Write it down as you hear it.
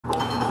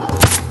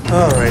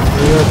Alright,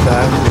 we're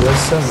back with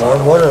some more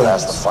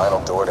Borderlands. That's the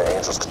final door to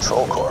Angel's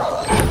control core,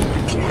 huh?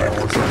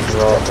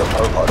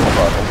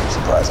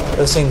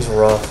 This thing's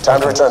rough.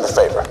 Time to return the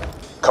favor.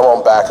 Come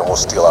on back and we'll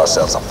steal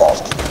ourselves a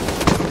vault key.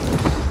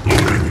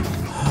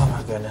 Oh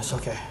my goodness,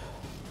 okay.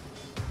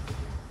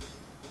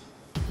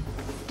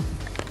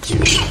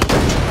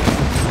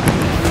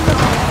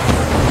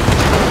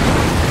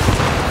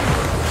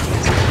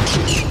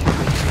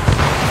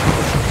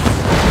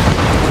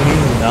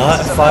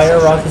 Not fire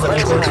rockets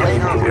at me.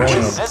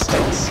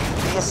 Resistance. Do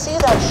you see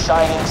that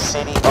shining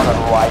city on the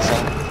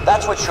horizon?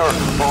 That's what you're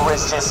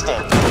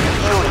resisting.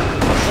 Beauty,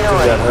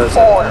 purity,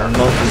 order.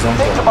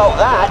 Think about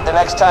that the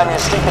next time you're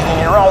sleeping in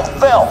your own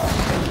film.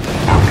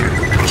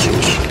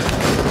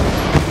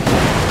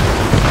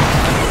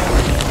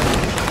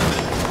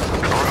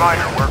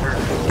 Reminder, workers.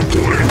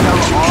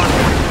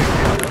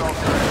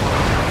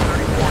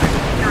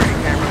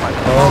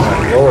 Oh my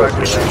lord.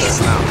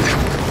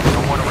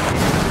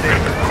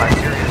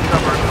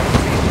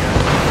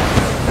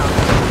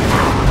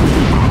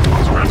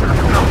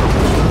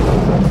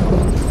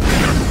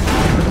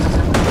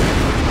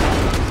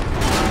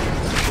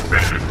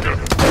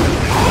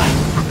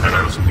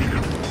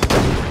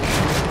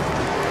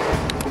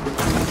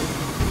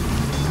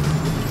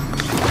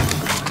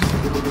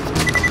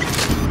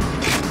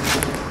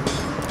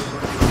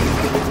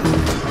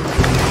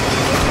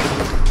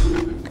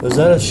 Was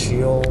that a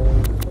shield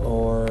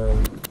or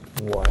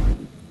what?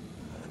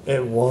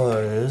 It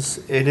was.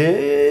 It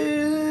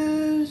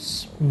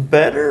is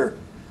better,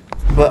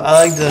 but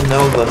I like the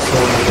Nova, so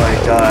if I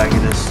die, I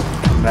can just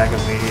come back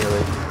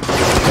immediately.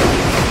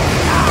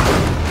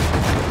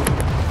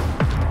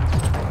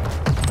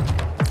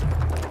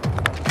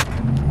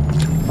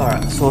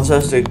 Alright, so it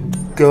says to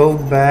go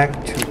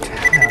back to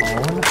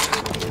town.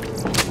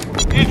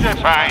 It's a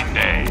fine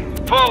day,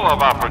 full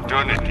of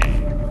opportunity.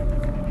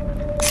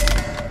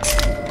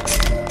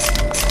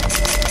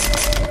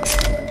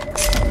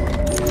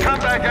 Come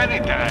back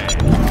anytime.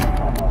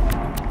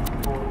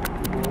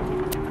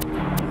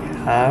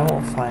 I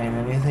won't find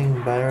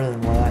anything better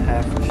than what I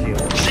have for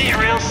shield. See you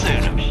real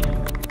soon.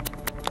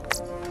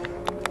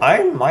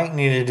 I might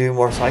need to do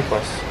more side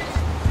quests,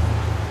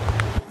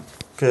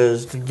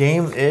 because the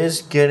game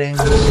is getting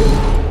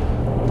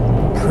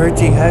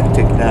pretty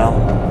hectic now,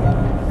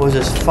 which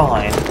is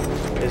fine.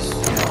 It's,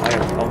 you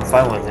know, I'm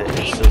fine with it.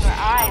 It's just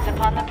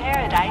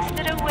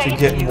to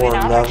get more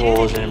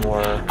levels and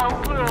more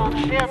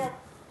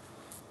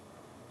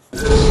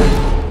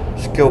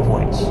skill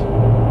points.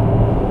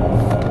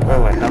 By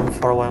the way, how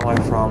far away am I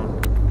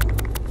from?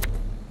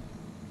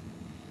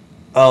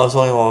 Oh, it's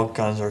only while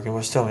guns working,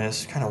 but still, I mean,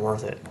 it's kind of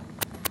worth it.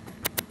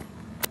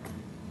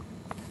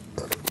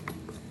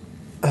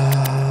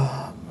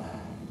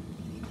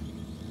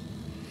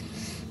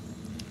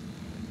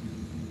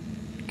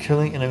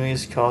 Killing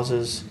enemies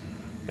causes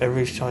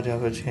every shot to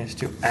have a chance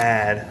to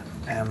add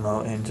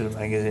ammo into the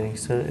magazine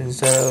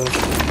instead of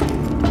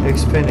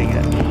expending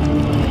it.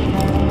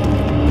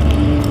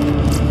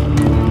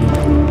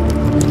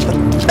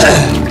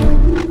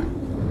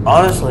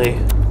 Honestly,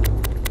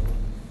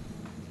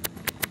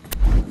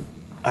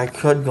 I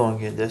could go and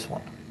get this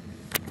one.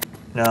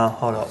 No,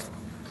 hold up.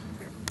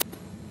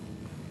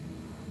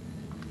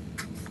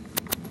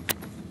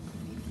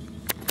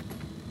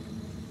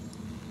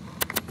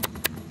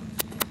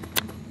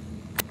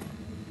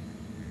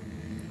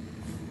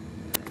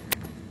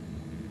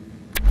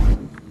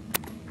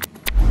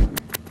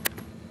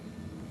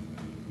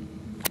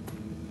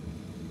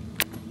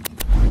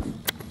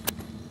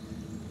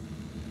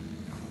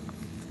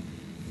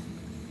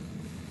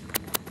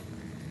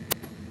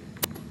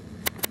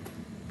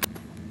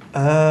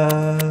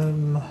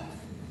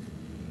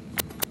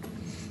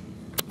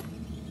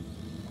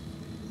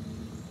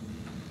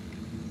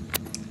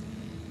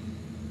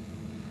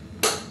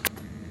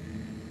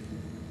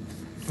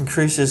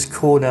 Increases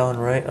cooldown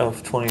rate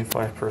of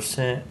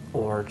 25%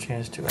 or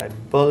chance to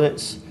add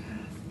bullets.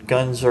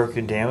 Gun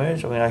circuit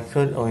damage. I mean,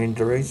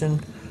 duration.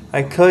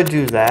 I could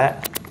do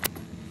that.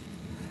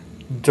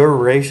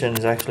 Duration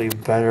is actually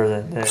better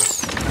than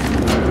this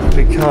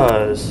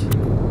because.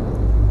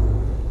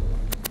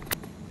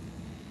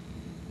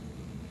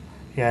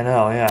 Yeah, I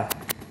know, yeah.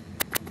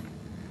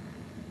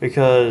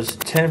 Because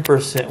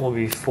 10% will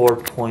be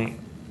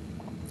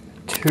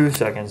 4.2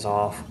 seconds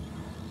off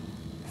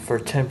for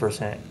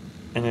 10%.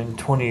 And then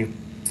 20%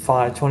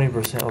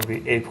 will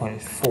be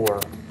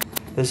 8.4.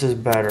 This is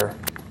better.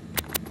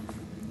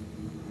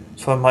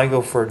 So I might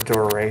go for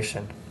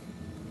duration.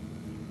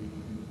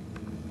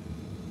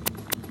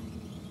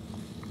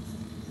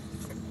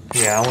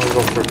 Yeah, I want to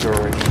go for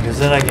duration because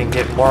then I can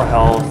get more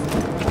health,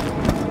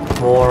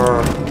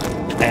 more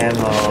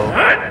ammo.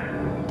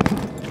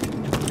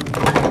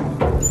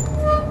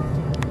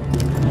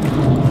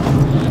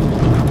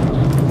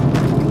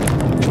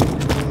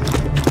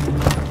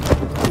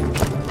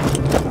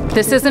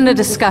 This isn't a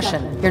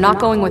discussion. You're not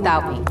going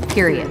without me,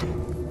 period.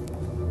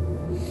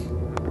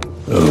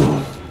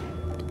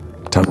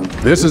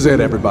 This is it,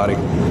 everybody.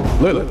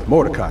 Lilith,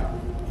 Mordecai,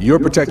 you're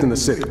protecting the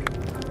city.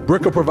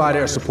 Brick will provide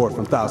air support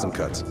from 1000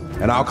 Cuts,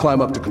 and I'll climb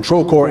up to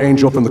Control Core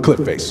Angel from the cliff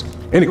face.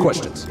 Any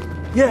questions?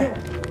 Yeah,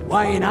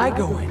 why ain't I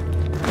going?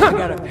 I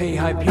gotta pay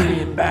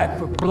Hyperion back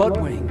for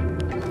Bloodwing.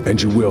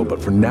 And you will,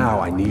 but for now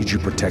I need you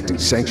protecting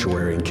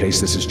Sanctuary in case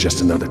this is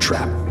just another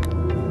trap.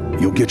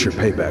 You'll get your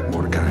payback,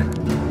 Mordecai.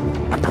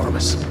 I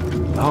promise.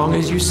 Long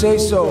as you say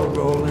so,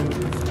 Roland.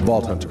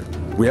 Vault Hunter,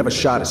 we have a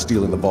shot at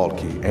stealing the vault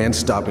key and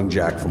stopping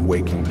Jack from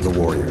waking the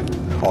warrior.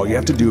 All you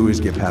have to do is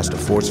get past a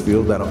force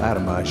field that'll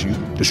atomize you,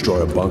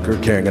 destroy a bunker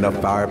carrying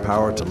enough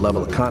firepower to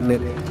level a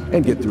continent,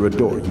 and get through a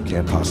door you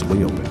can't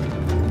possibly open.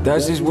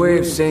 That's his way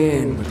of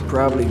saying we're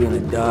probably gonna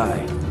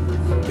die.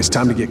 It's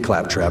time to get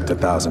claptrapped at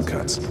 1000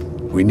 Cuts.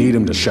 We need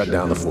him to shut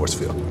down the force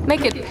field.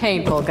 Make it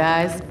painful,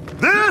 guys.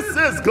 This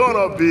is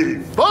gonna be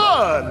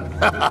fun!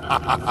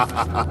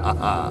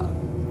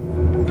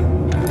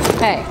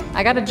 Hey,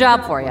 I got a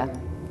job for you.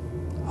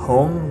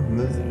 Home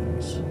movies.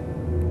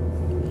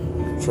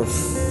 For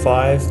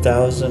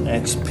 5,000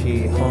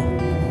 XP, huh?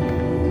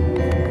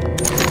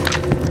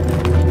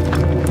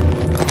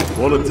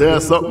 Wanna tear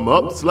something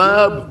up,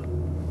 Slab?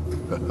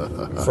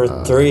 For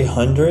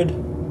 300?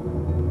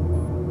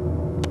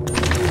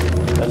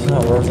 That's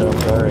not worth it, I'm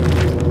sorry.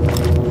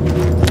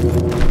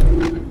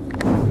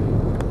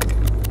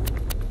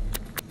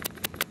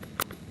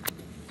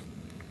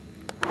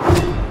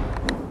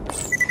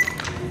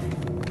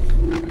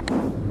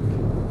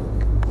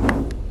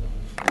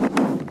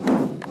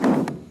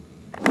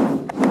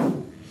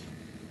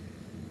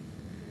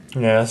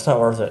 Yeah, that's not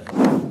worth it.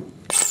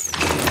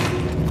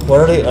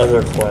 What are the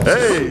other quests?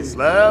 Hey,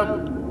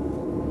 Slab!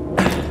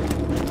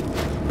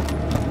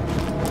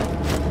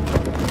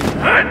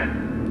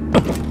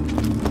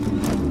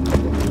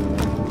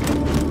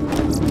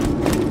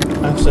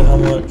 Actually, how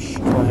much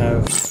do I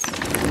have?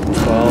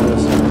 12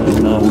 is not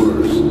enough.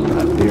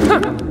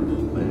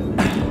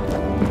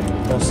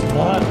 That's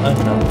not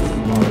enough,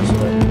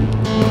 honestly.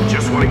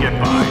 Just want to get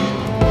by.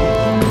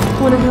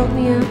 Wanna help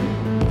me out?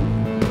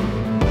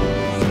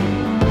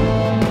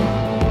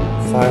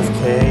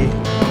 5K.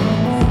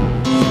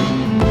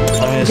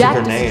 I mean, it's a Jack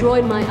grenade.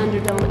 destroyed my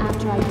Underdome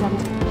after I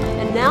dumped it.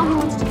 And now he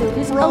wants to build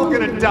his We're all own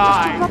gonna just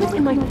die. to rub it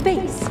in my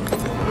face.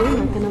 We're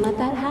not gonna let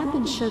that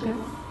happen, sugar.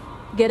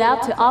 Get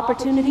out to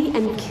Opportunity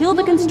and kill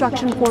the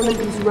construction foreman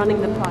who's running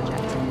the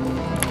project.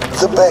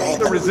 The Bane.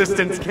 The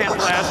resistance can't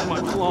last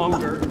much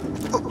longer.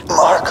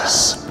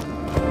 Marcus.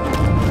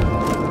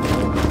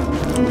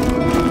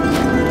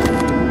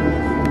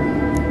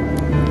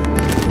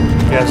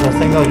 Yeah, so I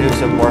think I'll do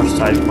some more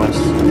side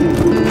quests.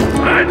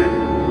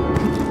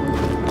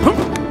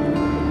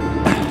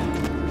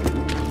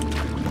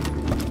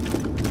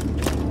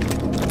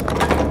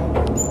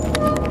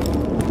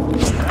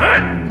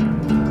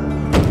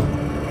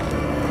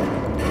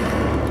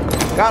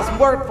 Got some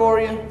work for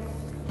you.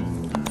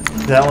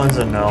 That one's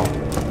a no.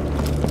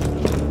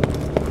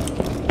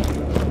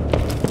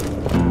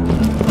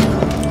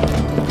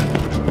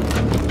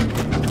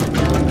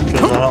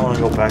 Because I don't want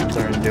to go back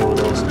there and deal with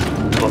those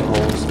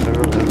buttholes. I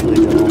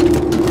really don't.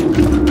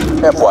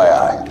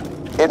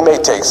 FYI, it may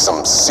take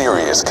some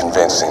serious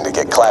convincing to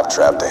get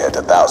claptrapped to head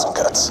to 1000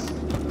 Cuts.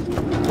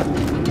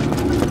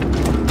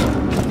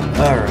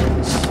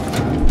 Alright.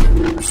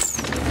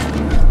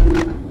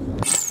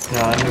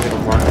 Yeah, I need to go to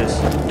Marcus.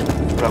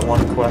 Got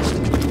one quest.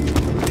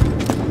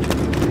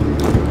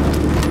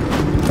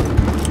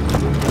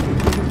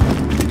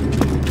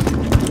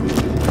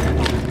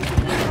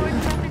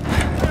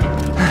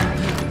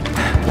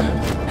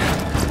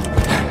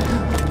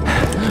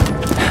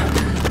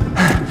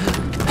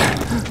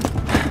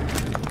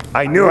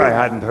 I knew I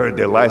hadn't heard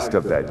the last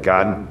of that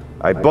gun.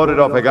 I bought it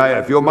off a guy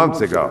a few months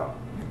ago.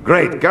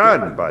 Great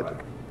gun, but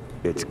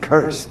it's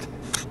cursed.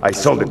 I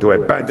sold it to a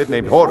bandit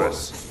named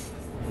Horus.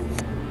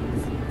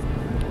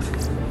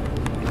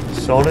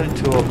 Sold it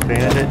to a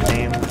bandit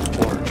named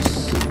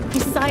Horus.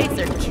 His sides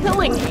are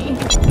killing me.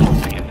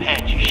 You've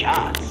had your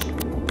shots.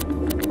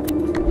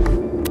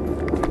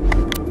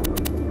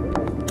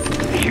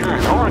 You're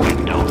an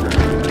organ donor.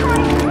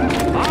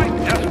 I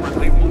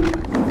desperately want.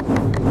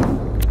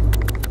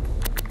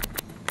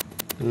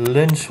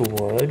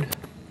 Lynchwood.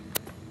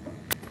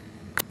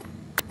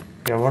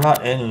 Yeah, we're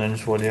not in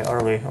Lynchwood yet,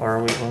 are we? Or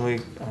are we when we?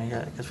 I mean,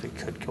 yeah, I guess we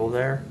could go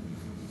there.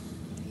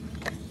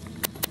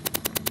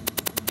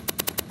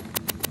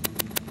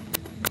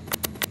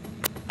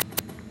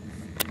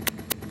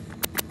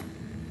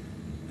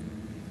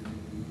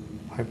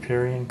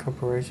 Hyperion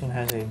Corporation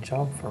has a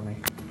job for me.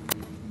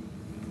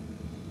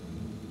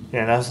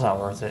 Yeah, that's not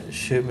worth it.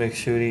 Shoot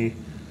McShooty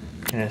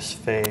in his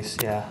face.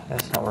 Yeah,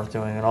 that's not worth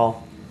doing at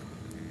all.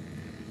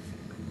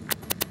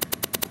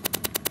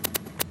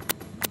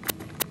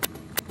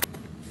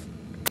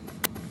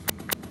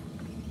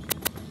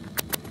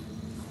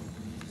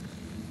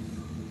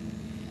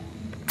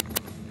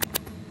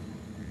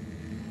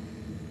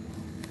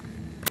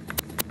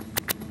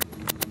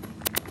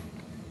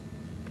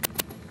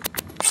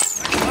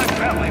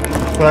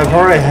 But I've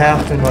already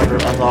have to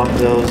unlock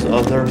those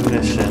other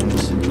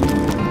missions.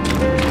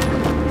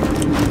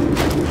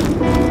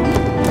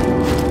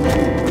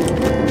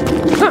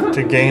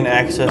 to gain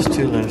access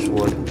to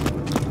Lynchwood.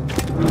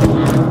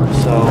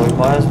 So we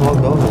might as well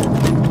go there.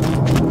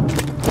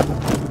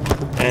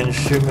 And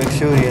shoot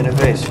McShooty in the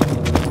face.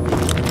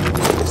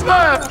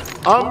 Slab!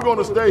 I'm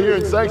gonna stay here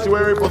in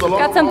Sanctuary for the long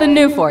Got something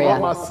new for while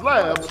you. my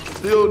slab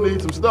still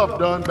needs some stuff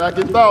done back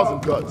in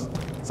 1,000 Cuts.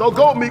 So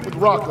go meet with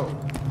Rocco.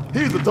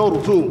 He's a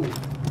total tool.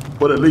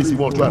 But at least he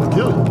won't try to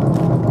kill you.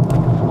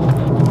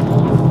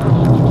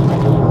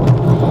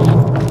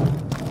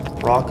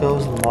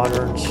 Rocco's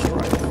Modern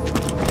Strike.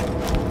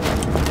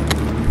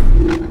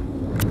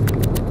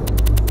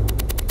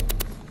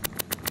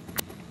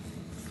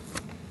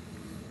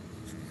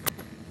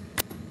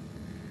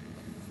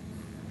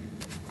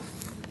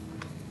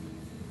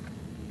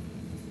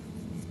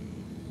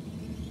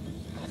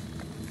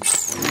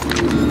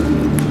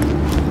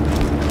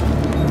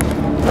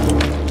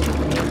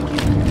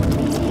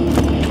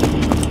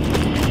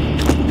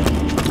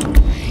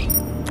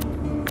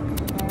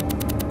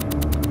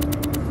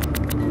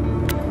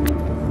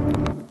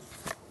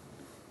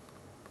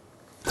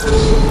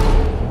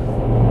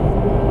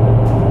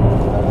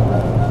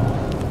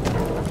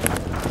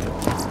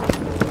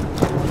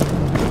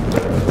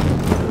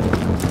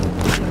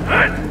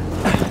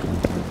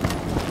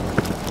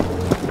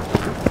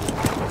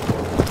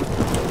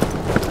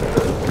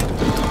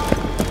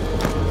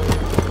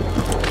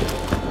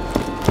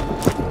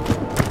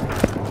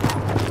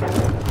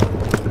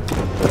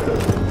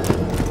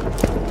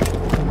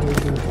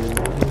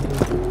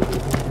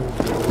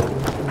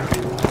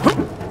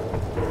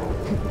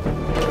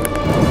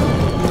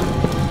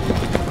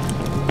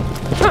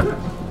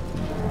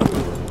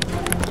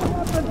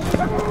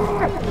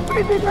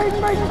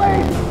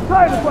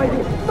 Tired of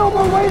waiting! No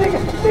more waiting!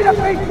 Need a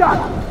face shot!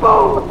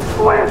 Boom!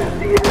 Squish!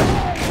 In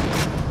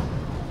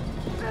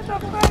the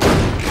face!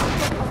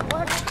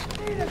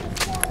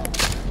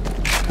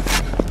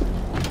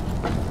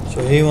 So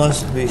he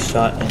wants to be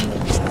shot in the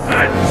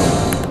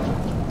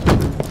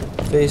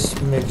face.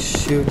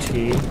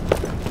 McShooty.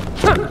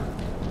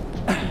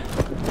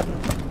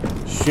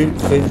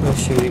 Shoot Faith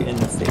McShooty in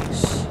the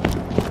face.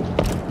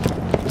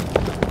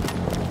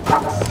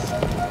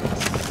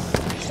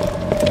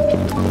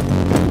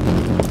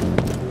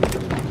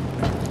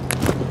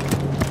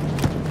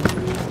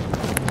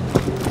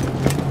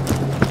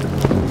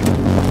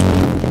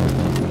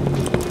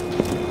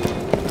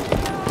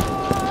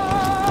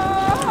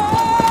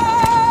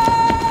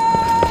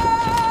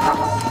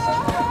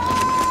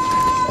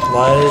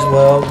 Might as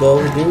well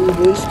go do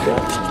this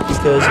quest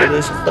because it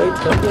is quite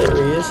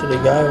hilarious and the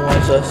guy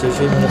wants us to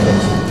shoot him in the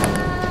face.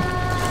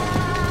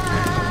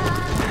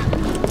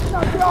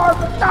 Not the arm!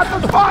 Not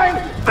the spine!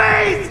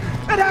 Face!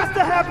 It has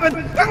to happen!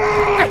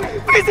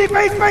 Facey,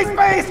 face, face,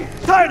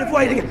 face! Tired of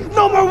waiting!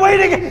 No more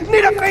waiting!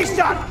 Need a face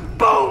shot!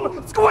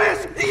 Boom!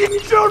 Squish!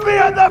 Shoot me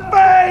in the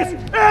face!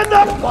 In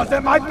the...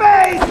 Wasn't my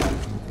face!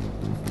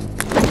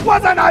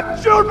 Wasn't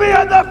I? Shoot me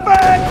in the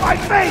face! My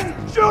face!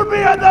 Shoot me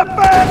in the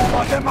face!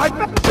 Wasn't my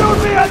face! Shoot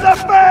me in the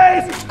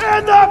face!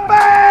 In the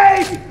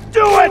face!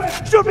 Do it!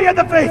 Shoot me in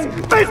the face!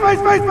 Face, face,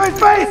 face, face,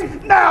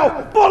 face!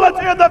 Now! Bullets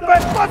in the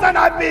face! Wasn't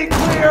I being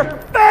clear?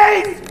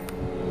 Face!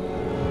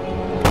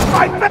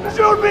 My face!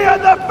 Shoot me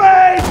in the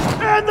face!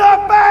 In the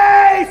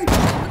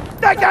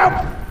face! Take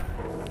out!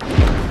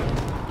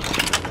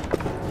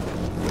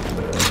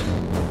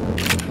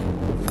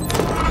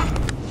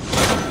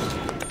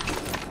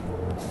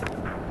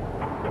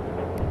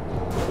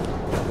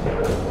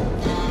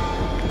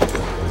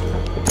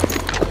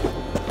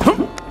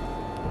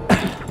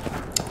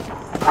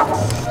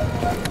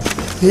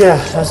 Yeah,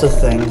 that's a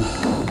thing.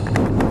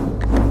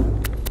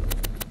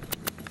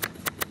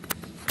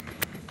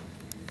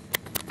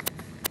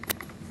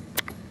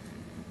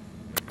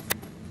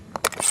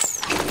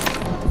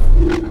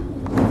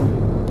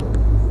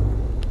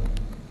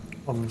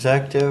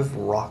 Objective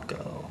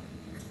Rocco.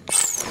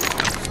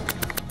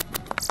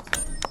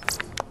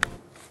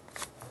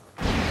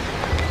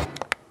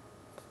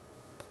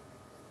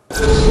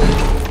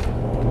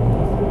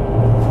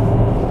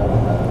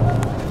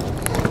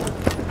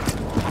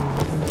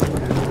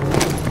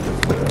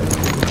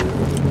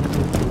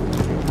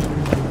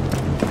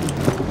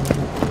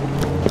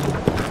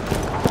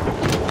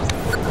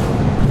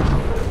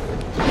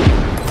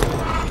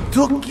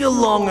 Took you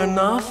long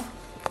enough?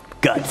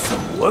 Got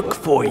some work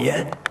for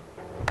you.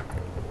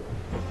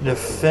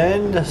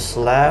 Defend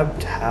Slab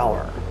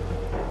Tower.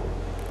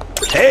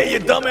 Hey,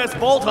 your dumbass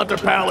Vault Hunter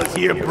pal is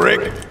here,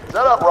 Brick.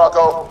 Shut up,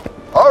 Rocco.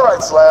 All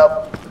right,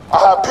 Slab. A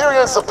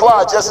Hyperion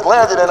supply just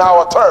landed in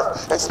our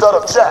turf instead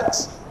of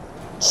Jack's.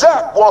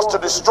 Jack wants to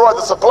destroy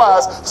the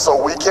supplies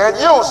so we can't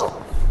use them.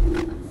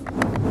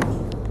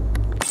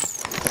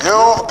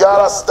 You've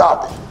gotta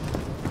stop it.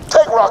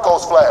 Take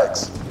Rocco's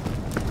flags.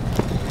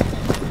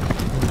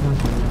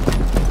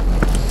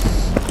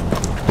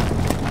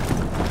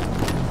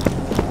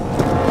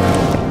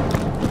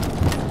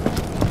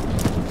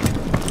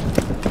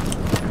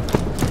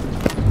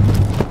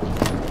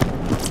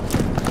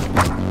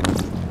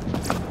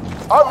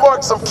 I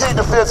marked some key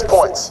defense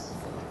points.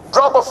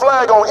 Drop a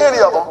flag on any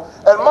of them,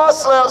 and my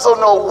slams will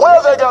know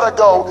where they gotta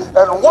go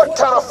and what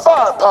kind of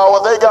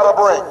firepower they gotta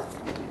bring.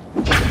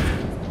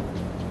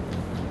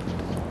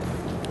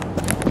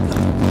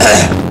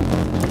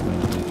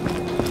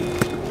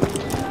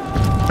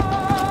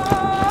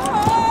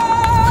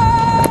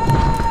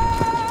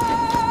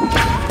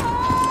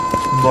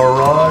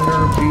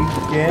 Marauder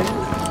Beacon.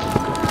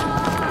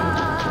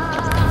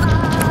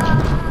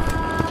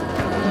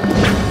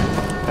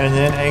 And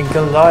then a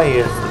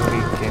Goliath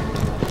Beacon.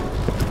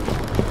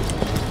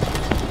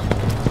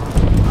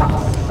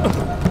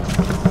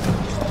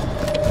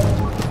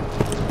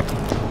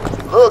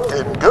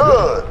 Looking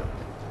good.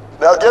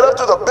 Now get up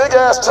to the big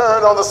ass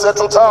turn on the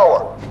central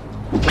tower.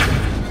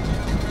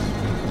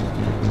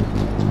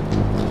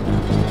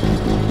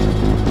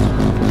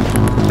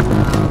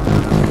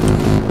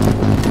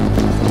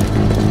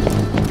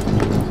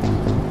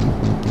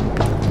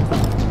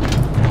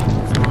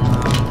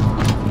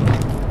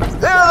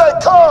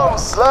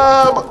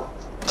 Slab!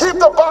 Keep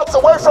the bots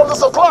away from the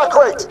supply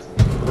crate!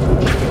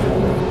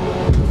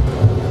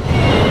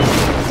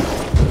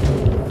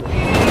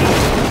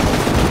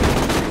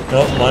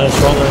 Nope, mine is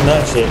stronger than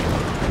that shit.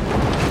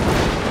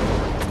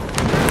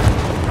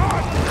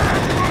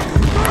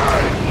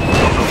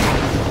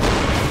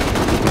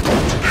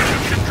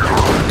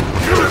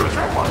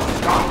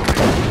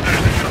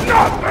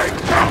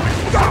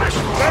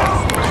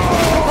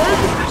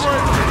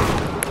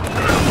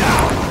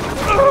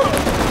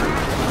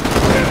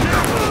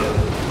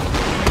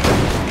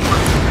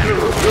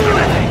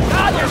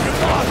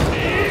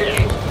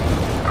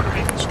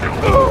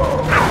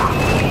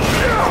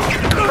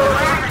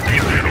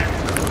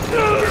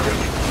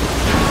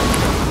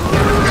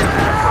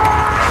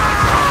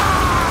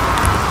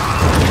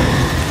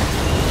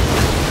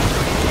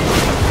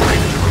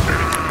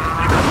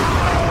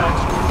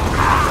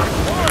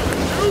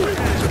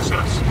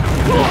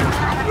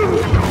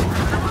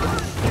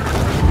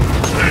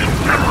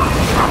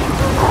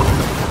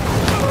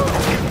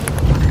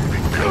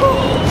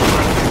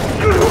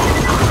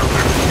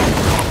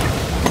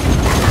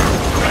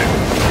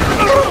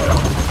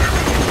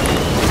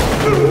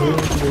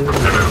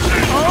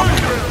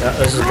 Yeah,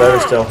 this is better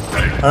still.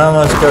 I'm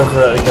gonna go for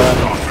that gun.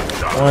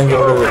 I wanna get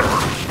rid of it.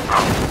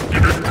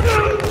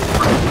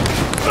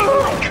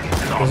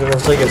 Because it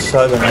looks like it's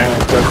shotgun, I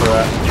wanna go for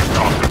that.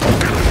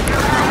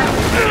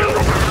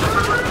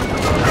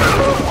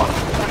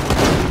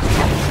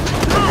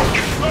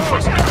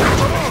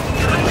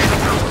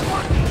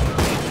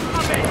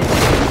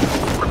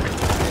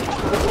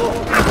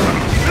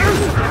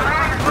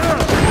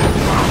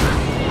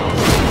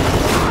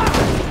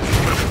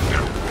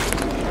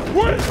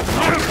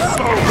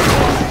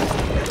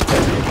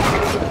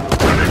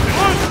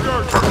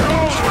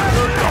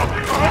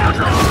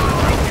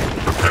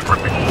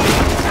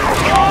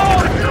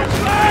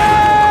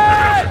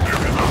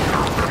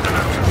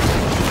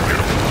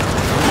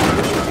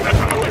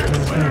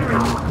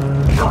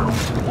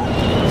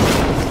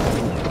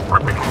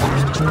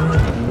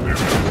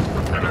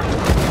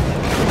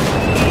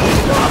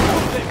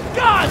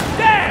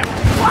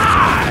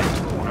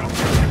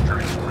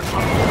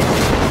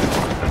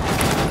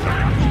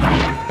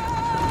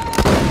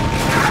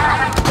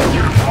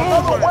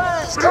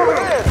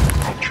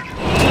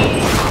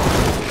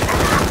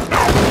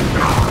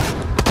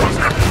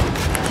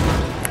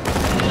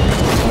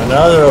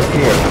 Now they're up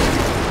here.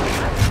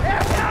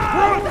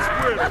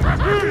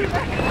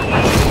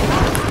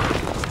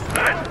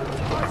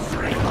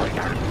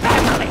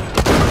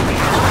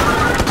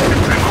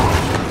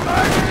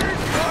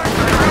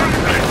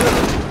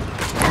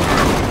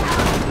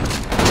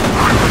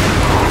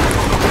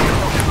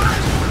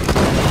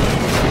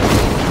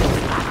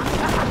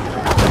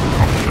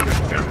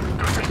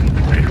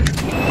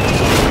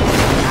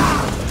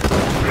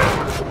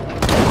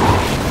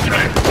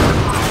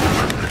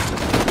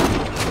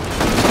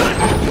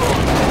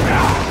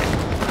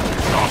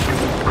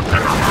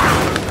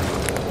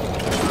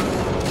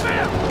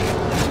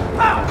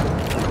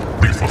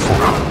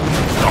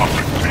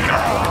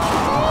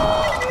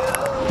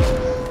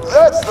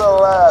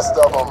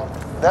 Of them.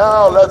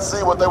 Now let's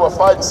see what they were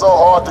fighting so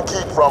hard to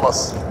keep from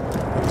us.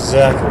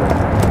 Exactly.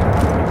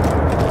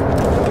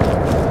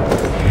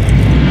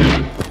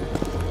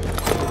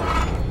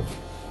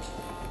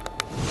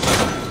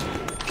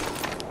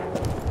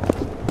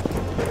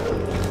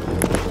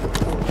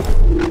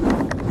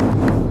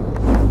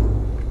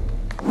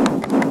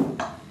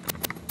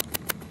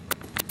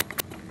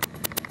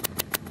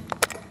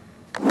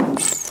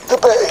 The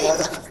pain.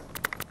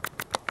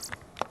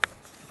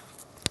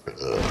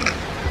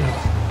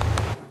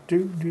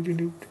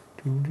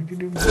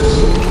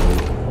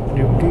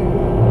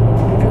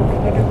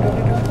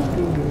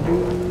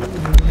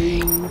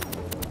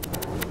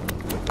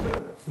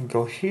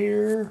 Go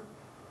here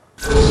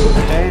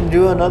and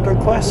do another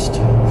quest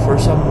for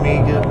some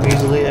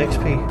measly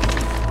XP.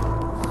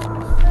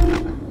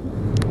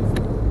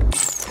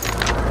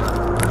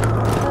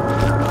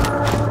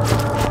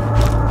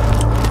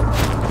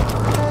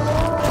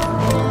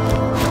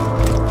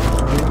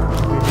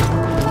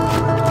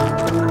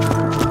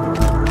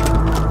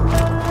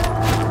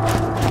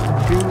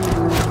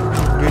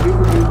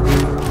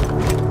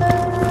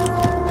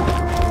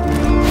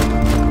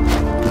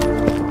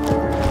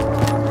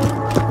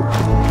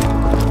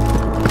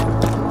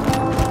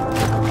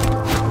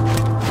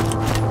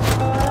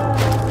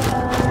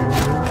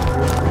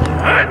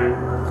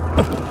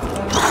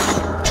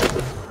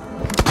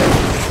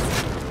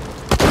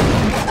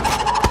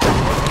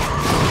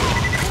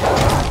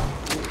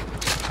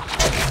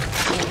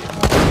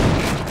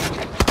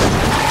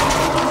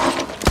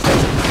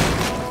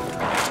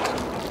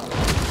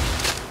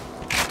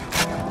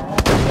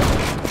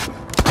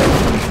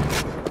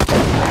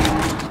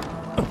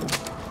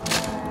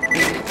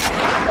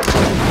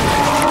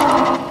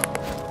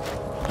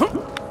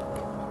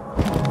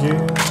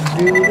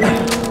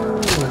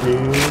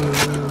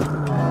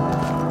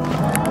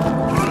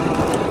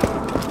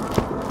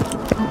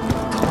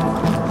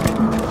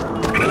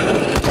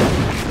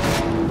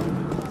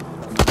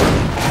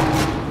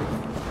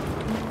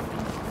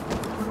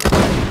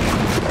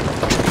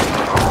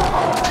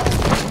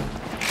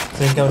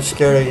 I'm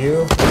scared of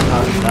you?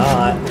 I'm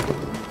not.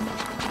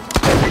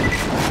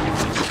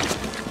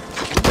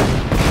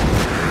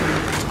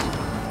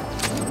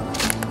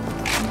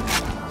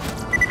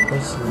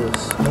 What's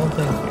this?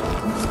 Nothing.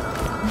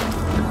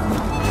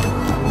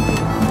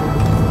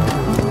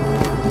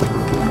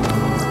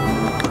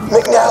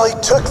 McNally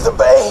took the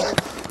bane.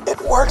 It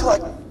worked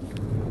like...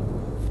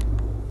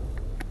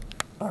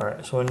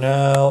 Alright, so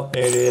now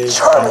it is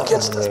Charm out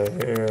against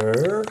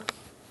there.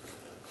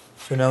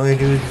 So now we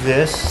do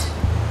this.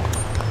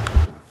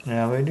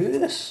 Now we do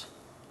this.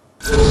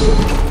 And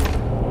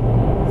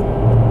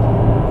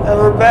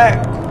we're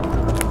back.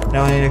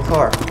 Now we need a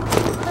car.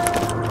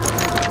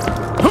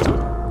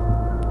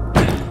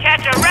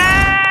 Catch a rat!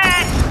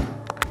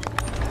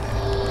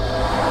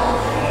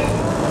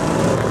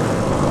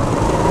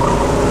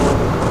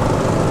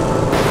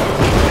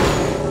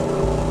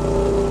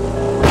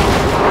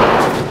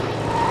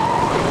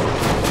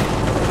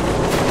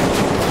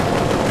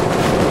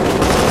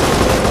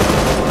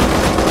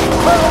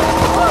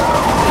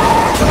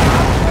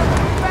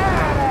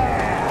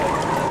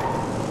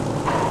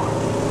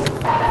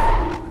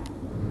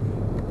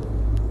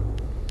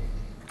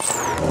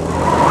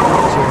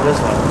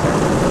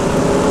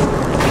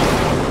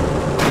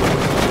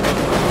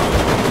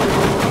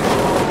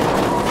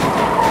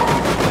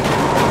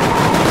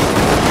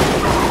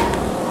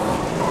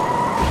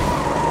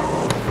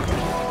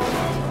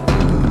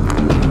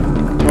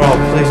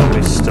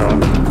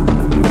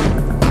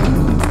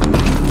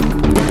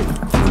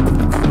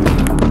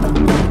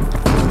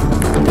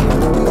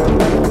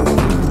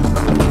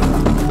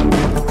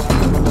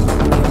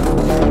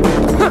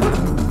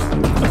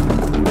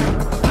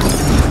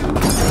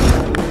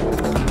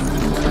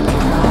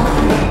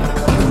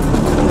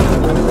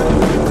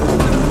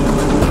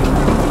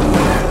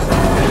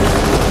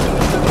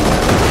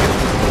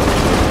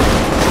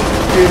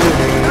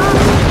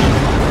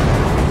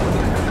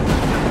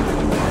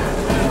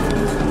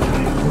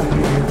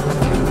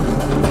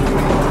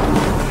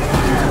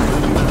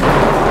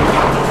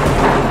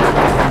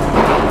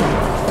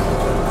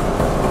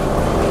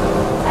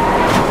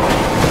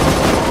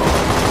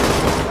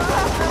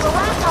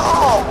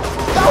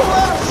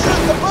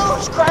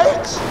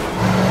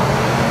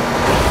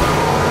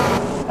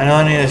 I know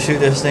I need to shoot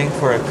this thing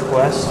for a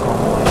quest.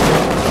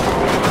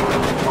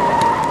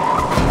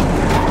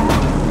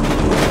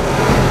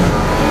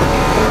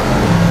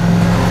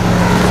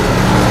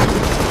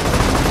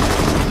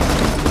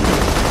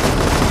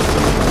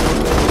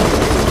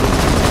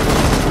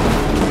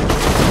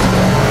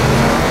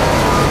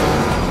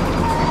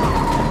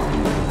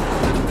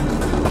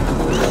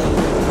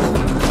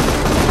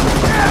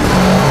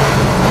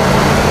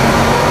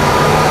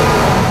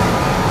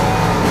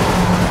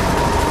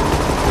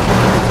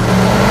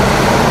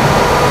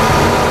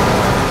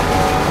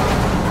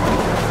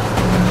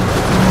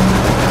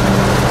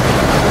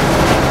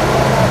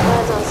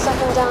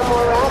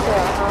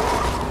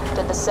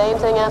 Same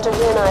thing after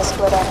he and I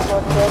split up, poor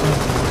kid.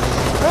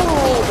 Bring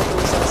me the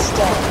booze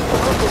instead,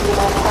 and I'll give you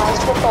my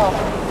prized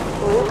revolver,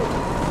 Ruby.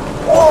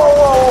 Whoa,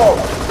 whoa,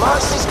 whoa!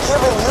 Moxie's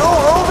giving you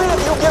Ruby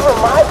if you give her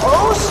my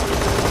booze?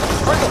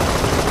 Freaking,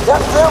 that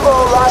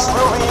bimbo lost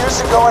Ruby years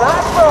ago and I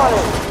found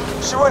it.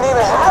 She wouldn't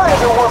even have it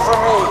if it weren't for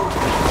me.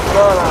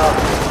 No, no,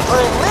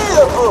 bring me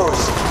the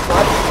booze.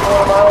 I'll give you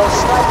one of my old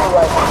sniper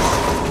rifles.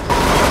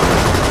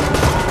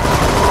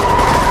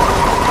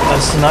 A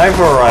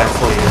sniper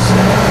rifle, you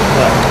say?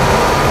 What?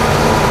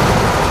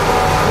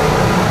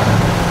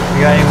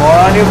 You got any more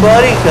on you,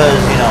 buddy? Because,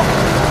 you know.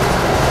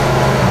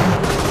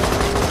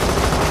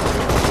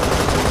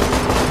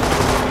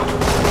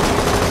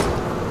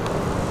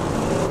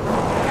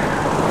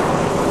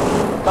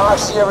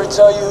 Moxie ever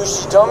tell you who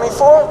she done me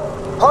for?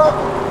 Huh?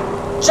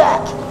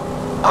 Jack!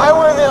 I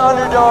win the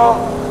Underdome,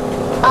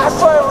 I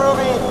find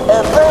Ruby,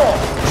 and bam!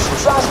 She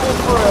drops me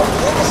for the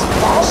biggest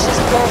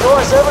fascist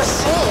Pandora's ever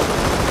seen.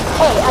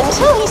 Hey,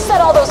 until he set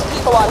all those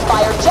people on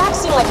fire, Jack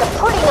seemed like a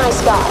pretty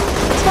nice guy.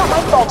 It's not my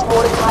fault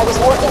Mordecai was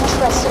more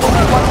interested in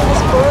plucking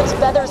his bird's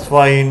feathers. That's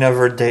why you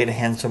never date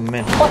handsome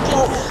men.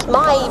 Plucking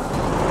my...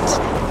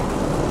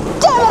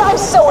 Damn it, I'm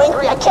so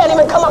angry I can't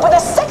even come up with a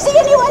sexy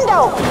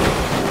innuendo!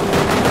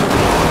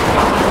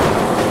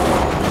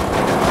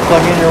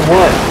 Plugging your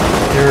what?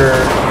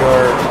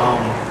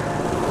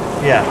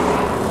 Yeah.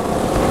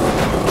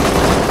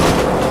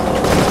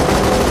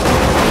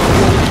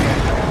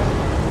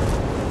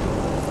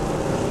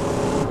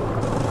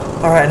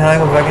 Alright, now I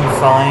go back and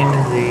find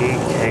the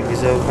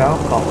kegs of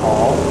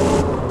alcohol.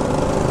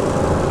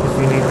 Because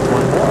we need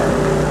one more.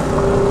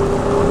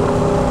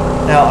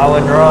 Now, I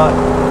would not...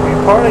 You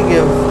probably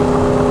give...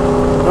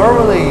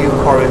 Normally, you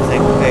probably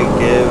think they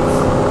give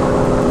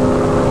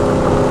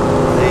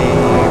the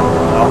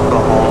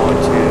alcohol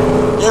to...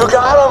 You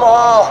got them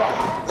all!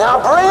 Now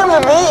bring them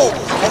to me,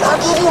 and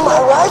I'll give you my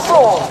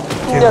rifle!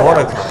 No,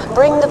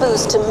 bring the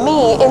booze to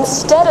me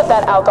instead of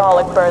that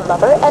alcoholic bird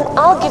lover, and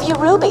I'll give you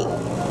Ruby.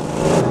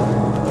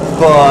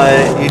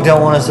 But you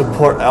don't want to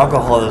support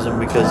alcoholism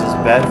because it's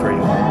bad for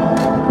you.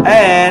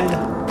 And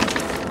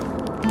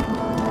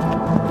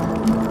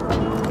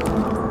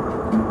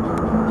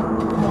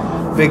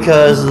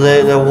because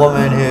the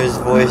woman who's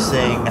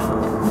voicing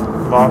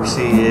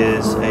Moxie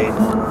is a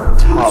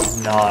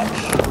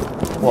top-notch,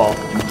 well,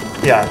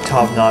 yeah,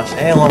 top-notch,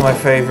 and one of my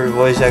favorite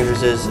voice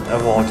actresses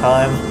of all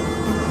time.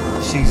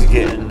 She's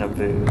getting the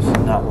booze,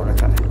 not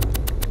Mordecai.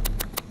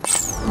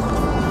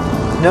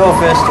 No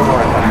offense to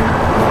Mordecai,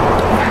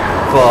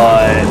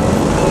 but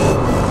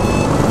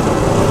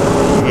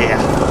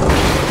yeah,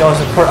 don't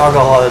support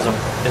alcoholism.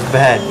 It's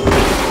bad.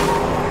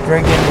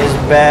 Drinking is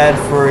bad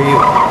for you.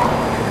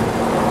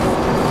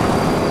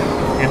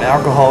 And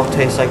alcohol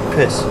tastes like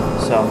piss.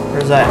 So,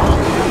 there's that.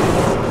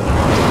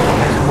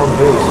 Make some more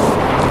booze.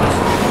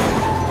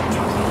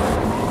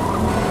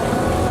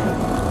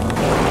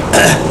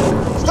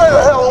 Stay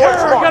the hell away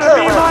from my You're gonna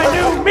be my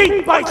new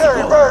meat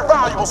bicycle! Very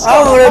valuable stuff.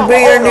 I'm gonna be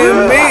your new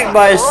meat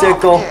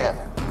bicycle.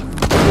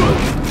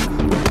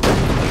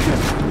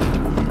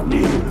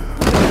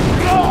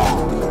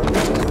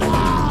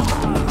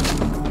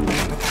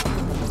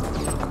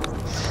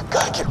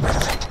 Gotta get rid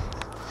of it.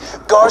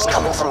 Gar's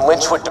coming from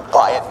Lynchwood to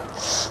buy it.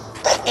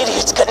 That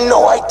idiot's got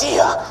no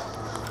idea.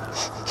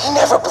 He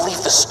never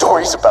believed the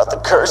stories about the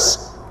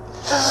curse.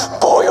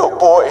 Boy, oh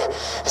boy,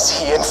 is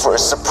he in for a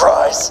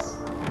surprise.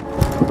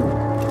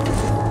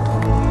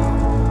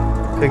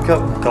 Pick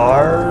up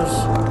Gar's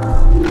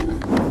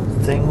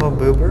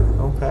thingamaboober.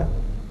 Okay.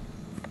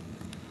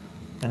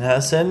 And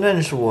that's in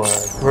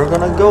Lynchwood. We're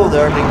gonna go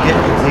there to get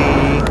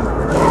the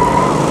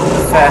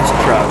fast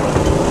travel.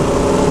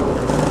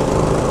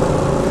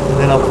 And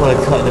then I'll put a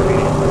cut in the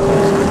video.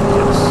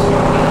 Yes.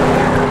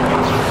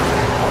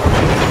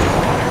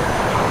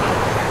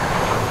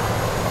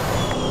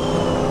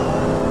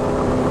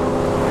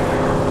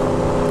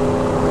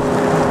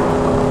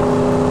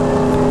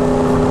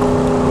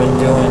 Been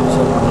doing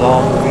some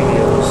long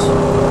videos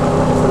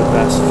for the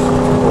past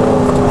couple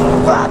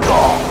of times.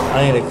 I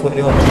need to quit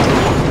doing it.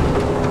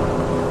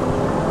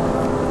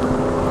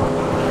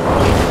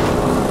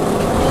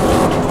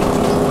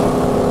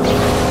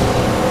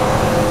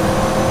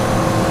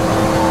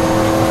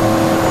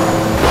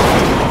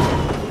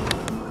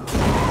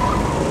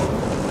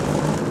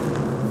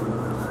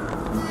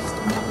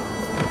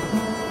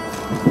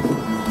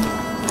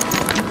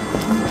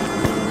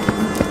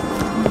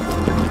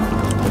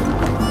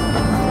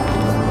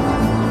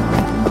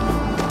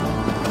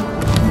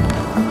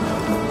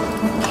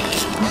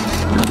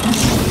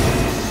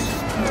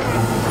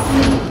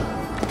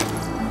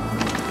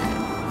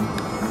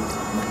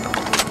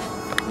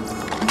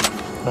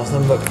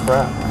 Nothing but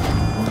crap.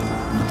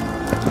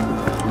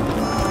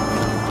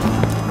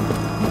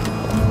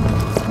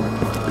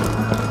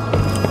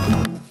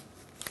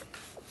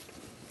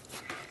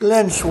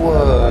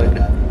 Lynchwood.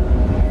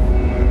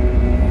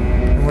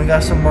 And we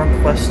got some more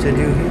quests to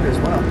do here as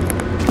well.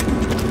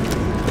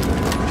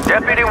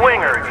 Deputy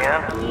Winger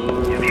again.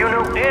 If you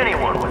know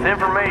anyone with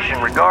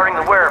information regarding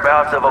the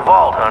whereabouts of a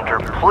Vault Hunter,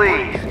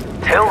 please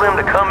tell them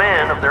to come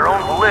in of their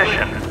own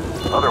volition.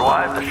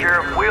 Otherwise, the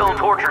sheriff will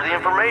torture the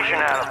information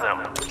out of them.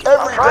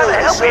 Every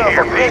day the sheriff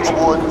of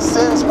Lynchwood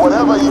sends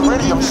whatever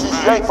iridium she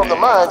yanked from the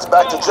mines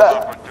back to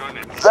Jack.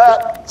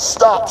 That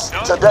stops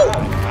today.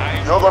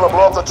 You're gonna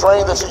blow up the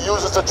train that she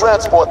uses to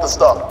transport the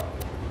stuff.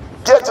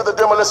 Get to the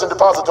demolition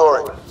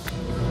depository.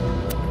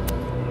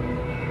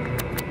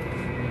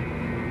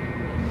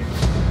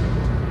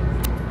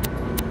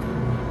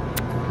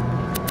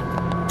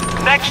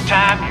 Next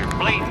time you're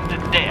bleeding to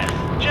death,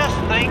 just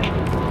think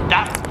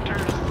Dr.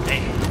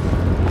 Z.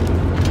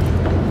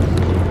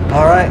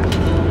 Alright.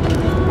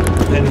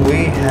 Then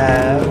we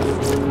have...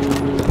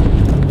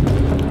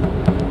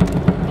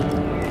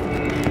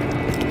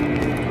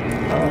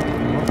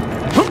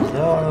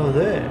 Oh,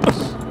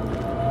 this.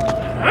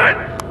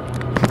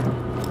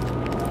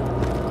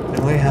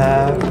 And we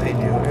have a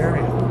new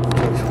area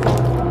to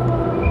explore.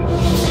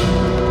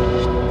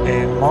 A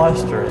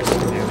monstrous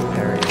new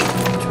area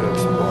to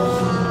explore.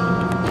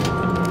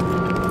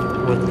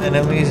 With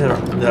enemies that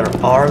are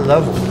our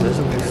level. This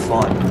will be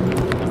fun.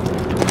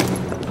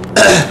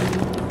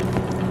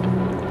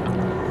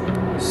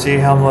 See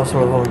how much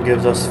one of them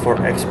gives us for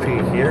XP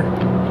here.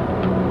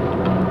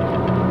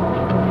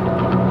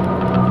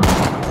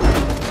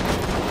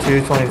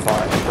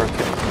 225 per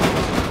kill.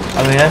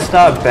 I mean, that's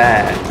not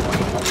bad.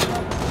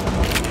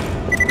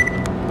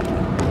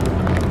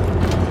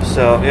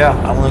 So yeah,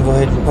 I'm gonna go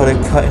ahead and put a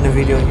cut in the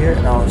video here,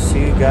 and I'll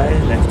see you guys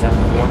next time.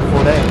 Have a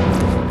wonderful day.